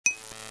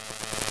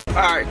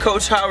Alright,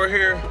 Coach Howard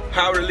here,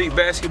 Howard Elite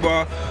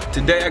Basketball.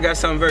 Today I got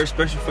something very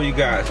special for you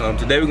guys.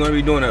 Today we're going to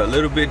be doing it a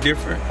little bit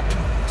different.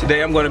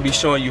 Today I'm going to be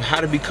showing you how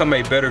to become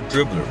a better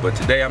dribbler. But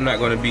today I'm not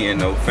going to be in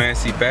no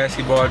fancy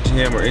basketball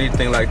gym or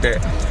anything like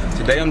that.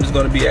 Today I'm just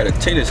going to be at a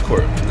tennis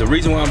court. The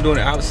reason why I'm doing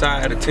it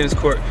outside at a tennis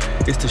court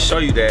is to show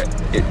you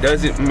that it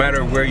doesn't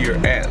matter where you're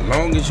at. As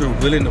long as you're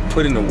willing to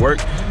put in the work,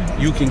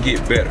 you can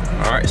get better.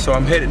 Alright, so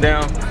I'm headed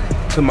down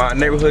to my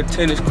neighborhood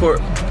tennis court.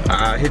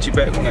 I'll hit you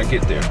back when I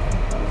get there.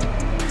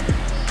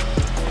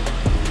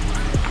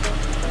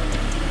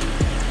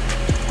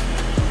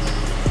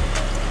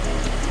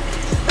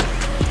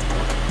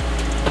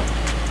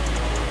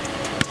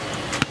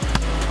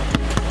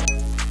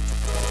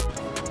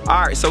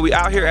 Alright, so we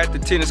out here at the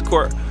tennis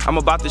court. I'm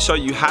about to show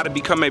you how to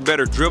become a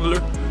better dribbler.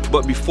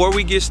 But before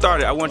we get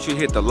started, I want you to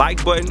hit the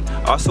like button.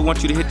 I also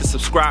want you to hit the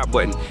subscribe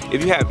button.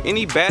 If you have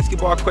any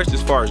basketball questions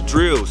as far as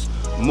drills,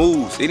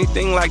 moves,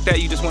 anything like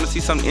that, you just want to see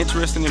something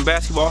interesting in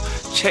basketball,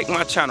 check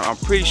my channel. I'm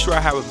pretty sure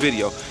I have a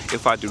video.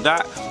 If I do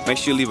not, make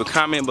sure you leave a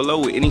comment below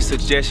with any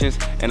suggestions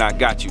and I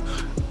got you.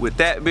 With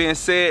that being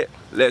said,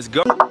 let's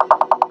go.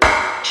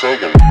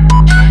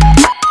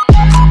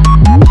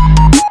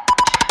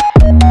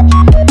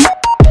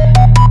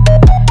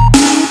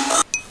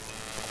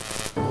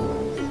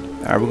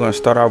 Alright, we're going to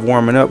start off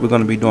warming up. We're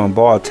going to be doing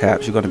ball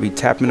taps. You're going to be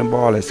tapping the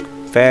ball as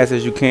fast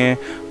as you can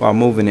while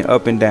moving it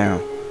up and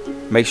down.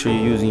 Make sure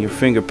you're using your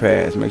finger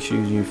pads. Make sure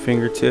you're using your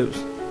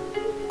fingertips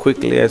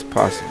quickly as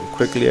possible.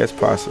 Quickly as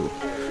possible.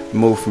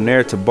 Move from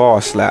there to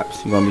ball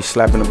slaps. You're going to be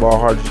slapping the ball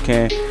hard as you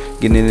can,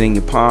 getting it in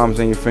your palms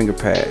and your finger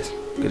pads.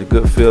 Get a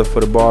good feel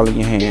for the ball in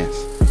your hands.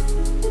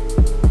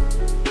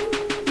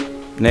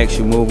 Next,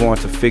 you move on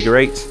to figure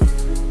eights.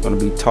 You're going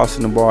to be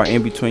tossing the ball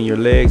in between your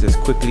legs as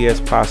quickly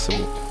as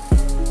possible.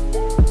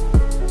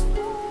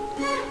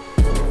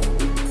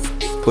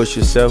 Push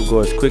yourself, go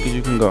as quick as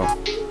you can go.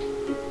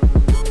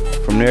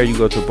 From there you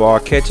go to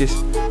ball catches.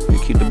 You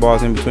keep the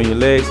balls in between your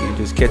legs and you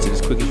just catch it as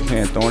quick as you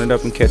can, throwing it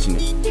up and catching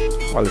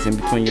it while it's in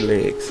between your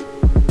legs.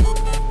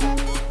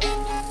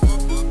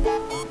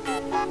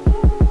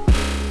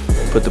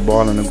 Put the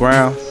ball on the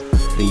ground,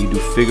 then you do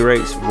figure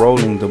eights,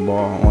 rolling the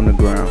ball on the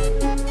ground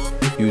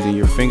using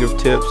your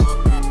fingertips.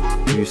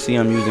 If you see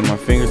I'm using my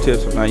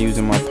fingertips, I'm not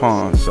using my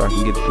palms, so I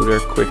can get through there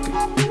quickly.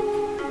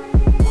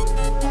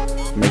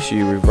 Make sure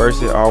you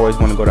reverse it. I always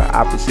want to go the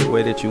opposite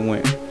way that you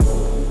went.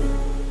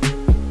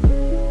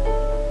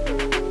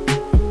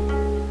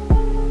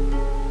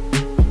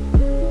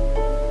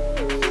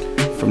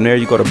 From there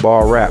you go to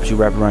ball wraps. You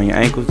wrap around your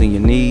ankles, then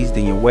your knees,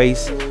 then your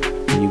waist,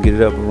 and you get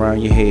it up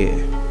around your head.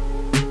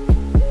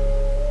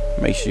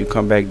 Make sure you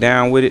come back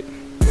down with it.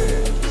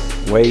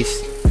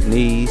 Waist,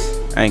 knees,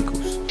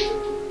 ankles.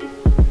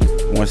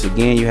 Once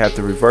again, you have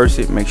to reverse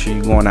it. Make sure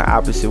you go in the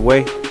opposite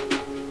way.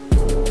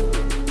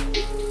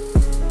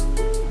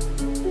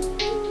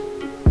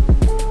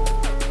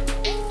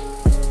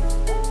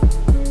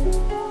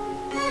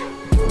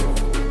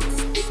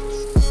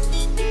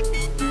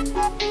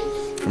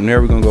 From there,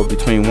 we're going to go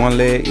between one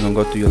leg. You're going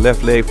to go through your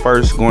left leg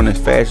first, going as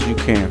fast as you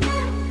can.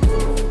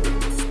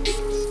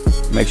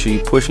 Make sure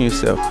you're pushing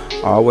yourself.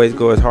 Always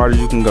go as hard as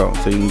you can go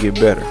so you can get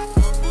better.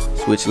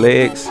 Switch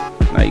legs.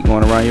 Now you're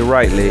going around your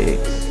right leg.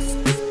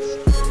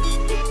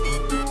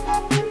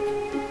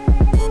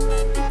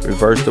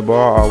 Reverse the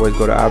ball. Always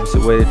go the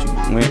opposite way that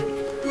you went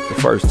the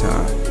first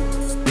time.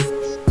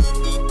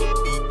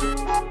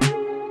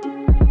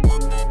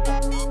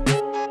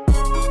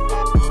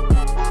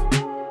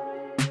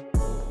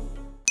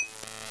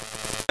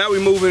 Now we're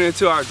moving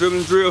into our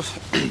dribbling drills.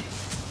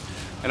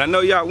 And I know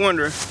y'all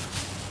wondering,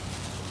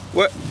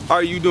 what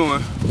are you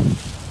doing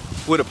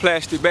with a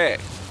plastic bag?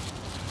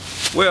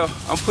 Well,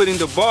 I'm putting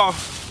the ball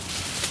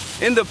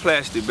in the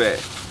plastic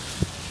bag.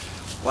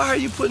 Why are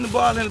you putting the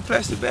ball in the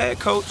plastic bag,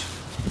 coach?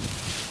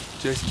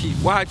 Just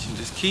keep watching,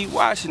 just keep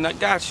watching, I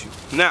got you.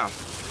 Now,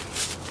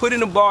 putting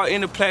the ball in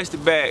the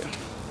plastic bag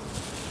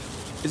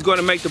is going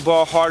to make the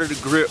ball harder to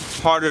grip,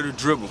 harder to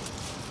dribble.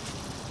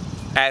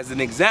 As an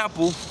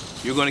example,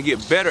 you're going to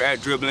get better at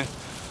dribbling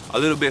a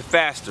little bit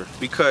faster,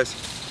 because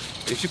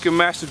if you can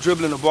master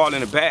dribbling the ball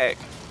in a bag,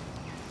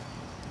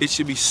 it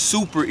should be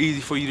super easy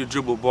for you to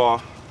dribble a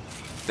ball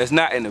that's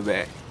not in the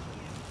bag.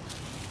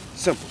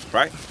 Simple,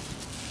 right?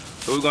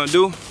 So what we're going to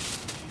do,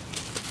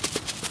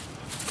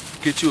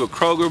 get you a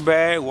Kroger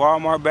bag,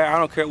 Walmart bag, I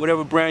don't care,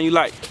 whatever brand you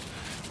like.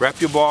 Wrap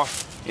your ball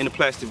in the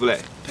plastic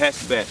bag.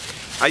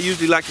 I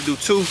usually like to do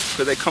two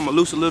because they come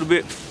loose a little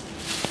bit.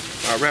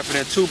 I wrap it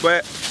in two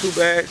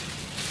bags.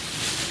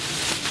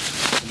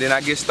 Then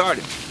I get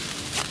started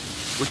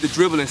with the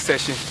dribbling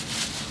session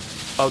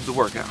of the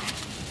workout.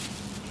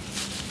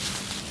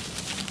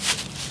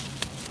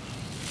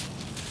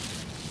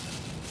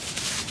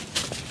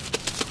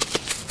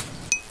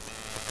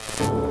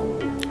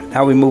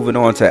 Now we're moving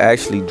on to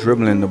actually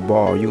dribbling the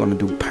ball. You're going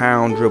to do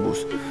pound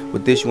dribbles.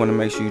 With this, you want to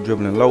make sure you're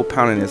dribbling low,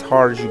 pounding as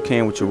hard as you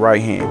can with your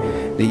right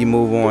hand. Then you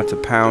move on to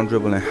pound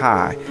dribbling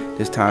high.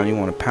 This time you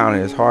want to pound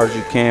it as hard as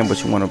you can,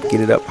 but you want to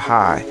get it up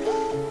high.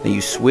 Then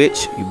you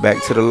switch, you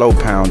back to the low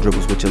pound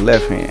dribbles with your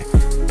left hand.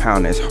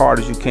 pounding as hard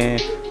as you can,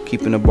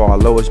 keeping the ball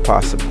low as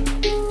possible.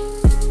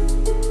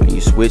 When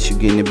you switch, you're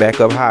getting it back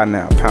up high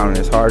now, pounding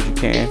as hard as you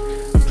can,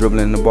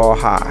 dribbling the ball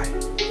high.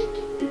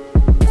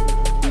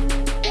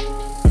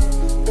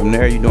 From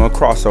there, you're doing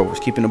crossovers,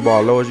 keeping the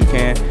ball low as you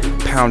can,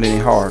 pounding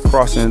it hard,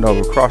 crossing it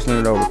over,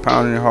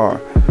 pounding it hard.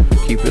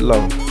 Keep it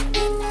low.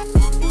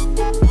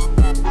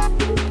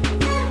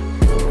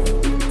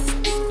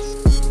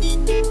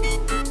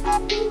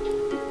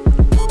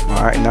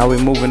 Alright, now we're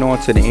moving on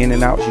to the in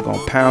and outs. You're going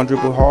to pound,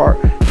 dribble hard,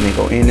 and then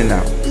go in and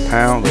out.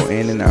 Pound, go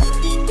in and out.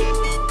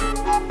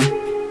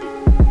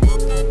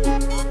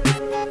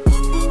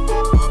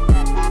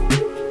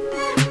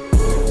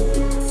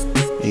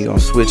 And you're going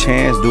to switch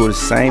hands, do the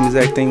same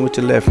exact thing with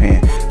your left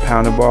hand.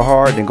 Pound the ball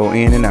hard, then go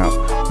in and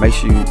out. Make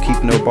sure you're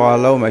keeping the ball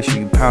low. Make sure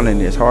you're pounding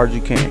it as hard as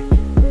you can.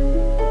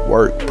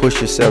 Work, push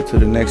yourself to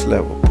the next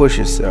level. Push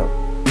yourself.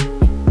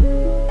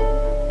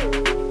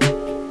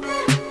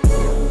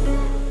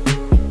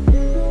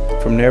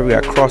 From there, we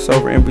got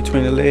crossover in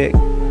between the leg.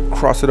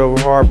 Cross it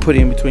over hard, put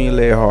it in between your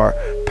leg hard.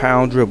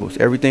 Pound dribbles.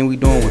 Everything we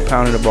doing, we're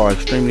pounding the ball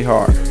extremely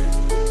hard.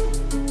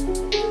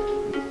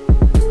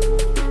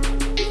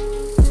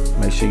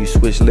 Make sure you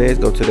switch legs,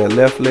 go to that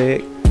left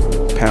leg.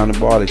 Pound the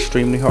ball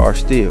extremely hard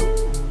still.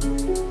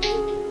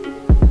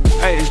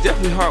 Hey, it's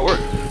definitely hard work.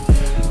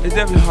 It's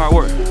definitely hard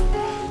work.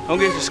 Don't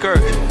get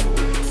discouraged.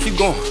 Keep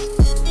going.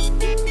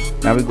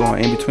 Now we're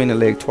going in between the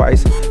leg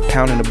twice,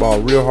 pounding the ball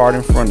real hard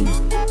in front of you.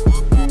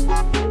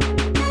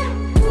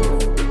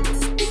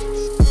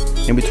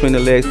 In between the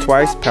legs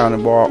twice, pound the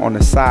ball on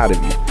the side of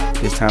you.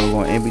 This time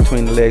we're going in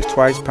between the legs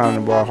twice,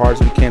 pounding the ball hard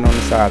as we can on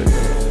the side of you.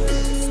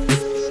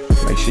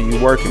 Make sure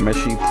you're working, make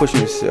sure you're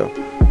pushing yourself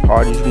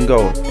hard as you can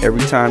go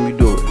every time you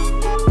do it.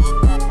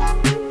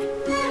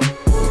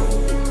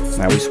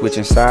 Now we're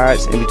switching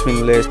sides, in between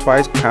the legs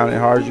twice, pounding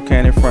as hard as you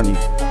can in front of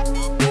you.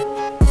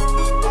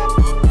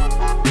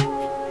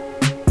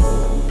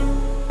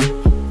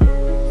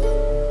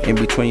 In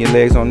between your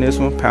legs on this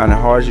one, pound as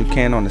hard as you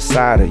can on the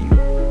side of you.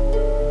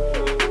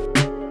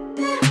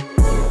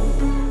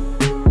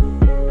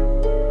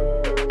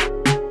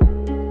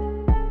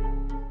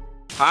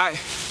 Alright,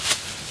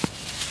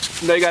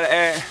 now you gotta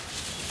add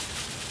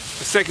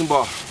a second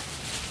ball.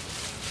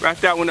 Wrap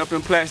that one up in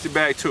a plastic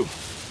bag too.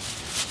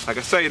 Like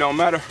I say, it don't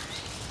matter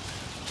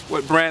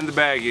what brand the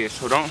bag is,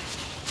 so don't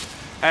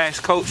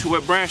ask coach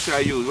what brand should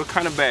I use, what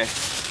kind of bag.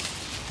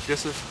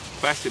 Just a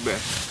plastic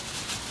bag.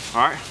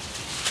 Alright,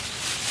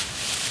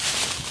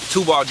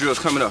 2-ball drills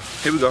coming up.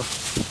 Here we go.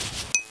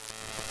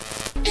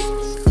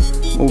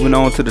 Moving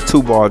on to the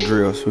 2-ball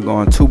drills. We're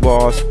going 2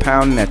 balls,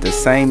 pounding at the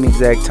same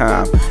exact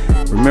time.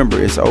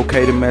 Remember, it's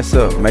okay to mess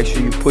up. Make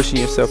sure you're pushing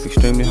yourself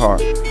extremely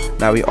hard.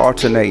 Now we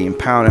alternating,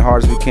 pounding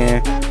hard as we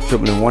can,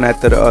 dribbling one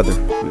after the other.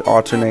 We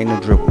alternating the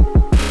dribble.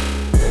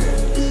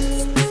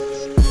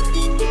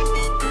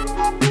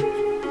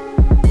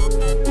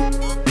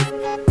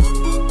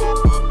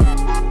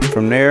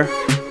 From there,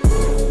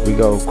 we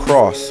go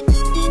cross.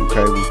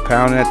 Okay, we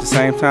pounding at the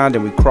same time,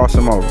 then we cross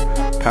them over.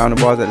 Pound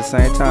the balls at the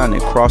same time,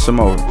 then cross them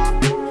over.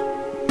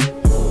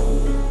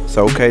 It's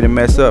okay to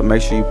mess up.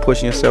 Make sure you're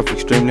pushing yourself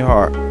extremely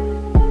hard.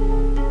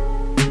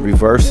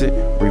 Reverse it,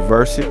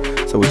 reverse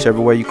it. So whichever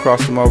way you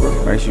cross them over,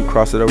 make sure you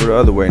cross it over the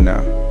other way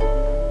now.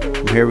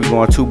 From here we're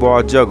going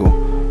 2-ball juggle.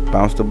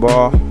 Bounce the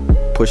ball,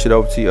 push it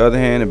over to your other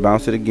hand and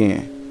bounce it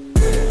again.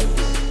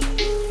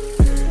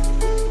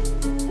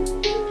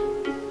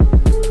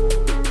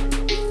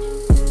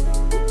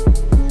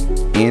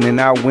 In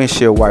and out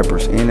windshield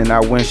wipers, in and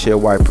out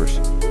windshield wipers.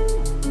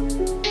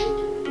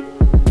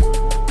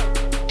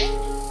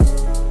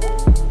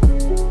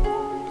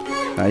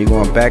 Now you're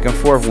going back and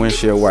forth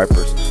windshield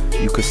wipers.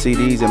 You can see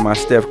these in my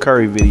Steph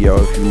Curry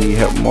video if you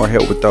need more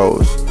help with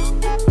those.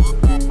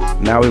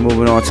 Now we're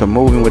moving on to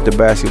moving with the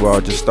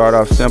basketball. Just start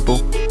off simple,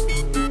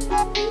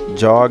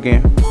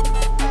 jogging.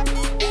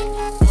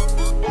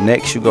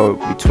 Next you go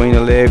between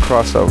the leg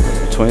crossover.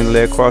 Between the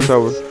leg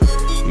crossover,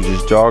 you're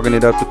just jogging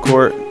it up the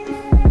court,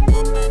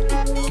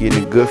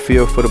 getting a good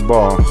feel for the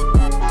ball,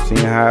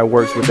 seeing how it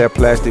works with that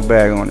plastic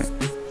bag on it.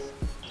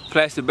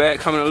 Plastic bag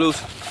coming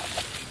loose.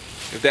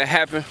 If that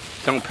happens,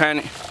 don't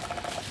panic.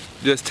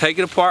 Just take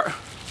it apart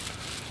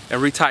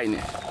and retighten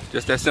it.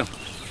 Just that simple.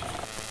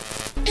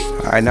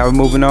 Alright, now we're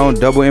moving on.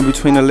 Double in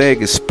between the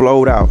leg,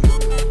 explode out.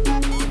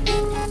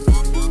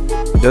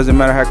 Doesn't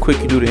matter how quick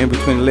you do the in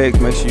between the legs,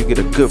 make sure you get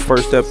a good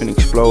first step and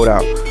explode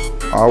out.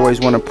 I always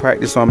want to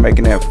practice on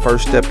making that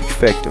first step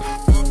effective.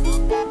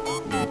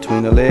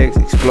 Between the legs,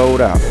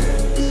 explode out.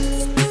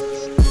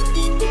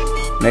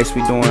 Next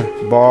we're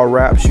doing ball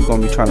wraps. You're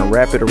going to be trying to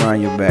wrap it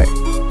around your back.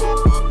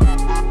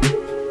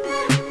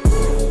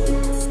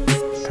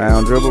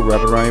 Pound dribble,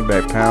 wrap it around your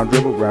back. Pound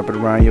dribble, wrap it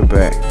around your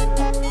back.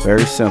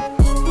 Very simple.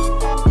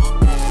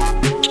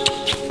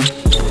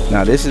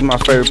 Now this is my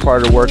favorite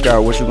part of the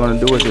workout. What you're going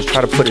to do is just try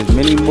to put as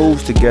many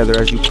moves together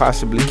as you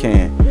possibly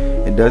can.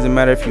 It doesn't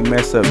matter if you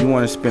mess up. You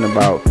want to spend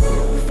about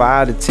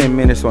 5 to 10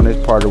 minutes on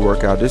this part of the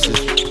workout. This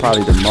is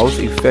probably the most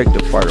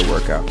effective part of the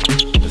workout.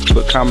 Just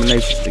put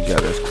combinations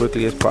together as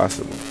quickly as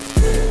possible.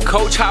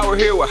 Coach Howard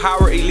here with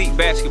Howard Elite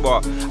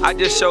Basketball. I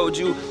just showed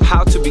you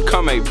how to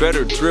become a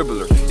better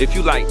dribbler. If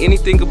you like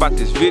anything about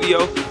this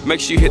video, make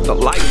sure you hit the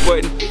like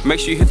button, make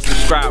sure you hit the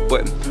subscribe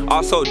button.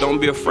 Also, don't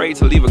be afraid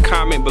to leave a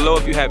comment below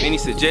if you have any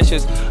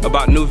suggestions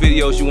about new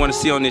videos you want to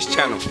see on this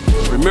channel.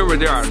 Remember,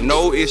 there are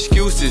no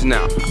excuses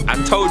now. I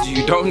told you,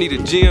 you don't need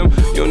a gym,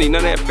 you don't need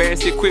none of that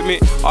fancy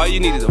equipment. All you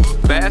need is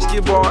a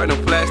basketball and a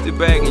plastic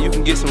bag, and you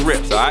can get some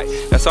reps, all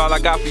right? That's all I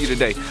got for you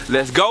today.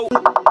 Let's go.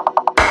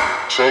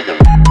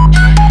 Shaking.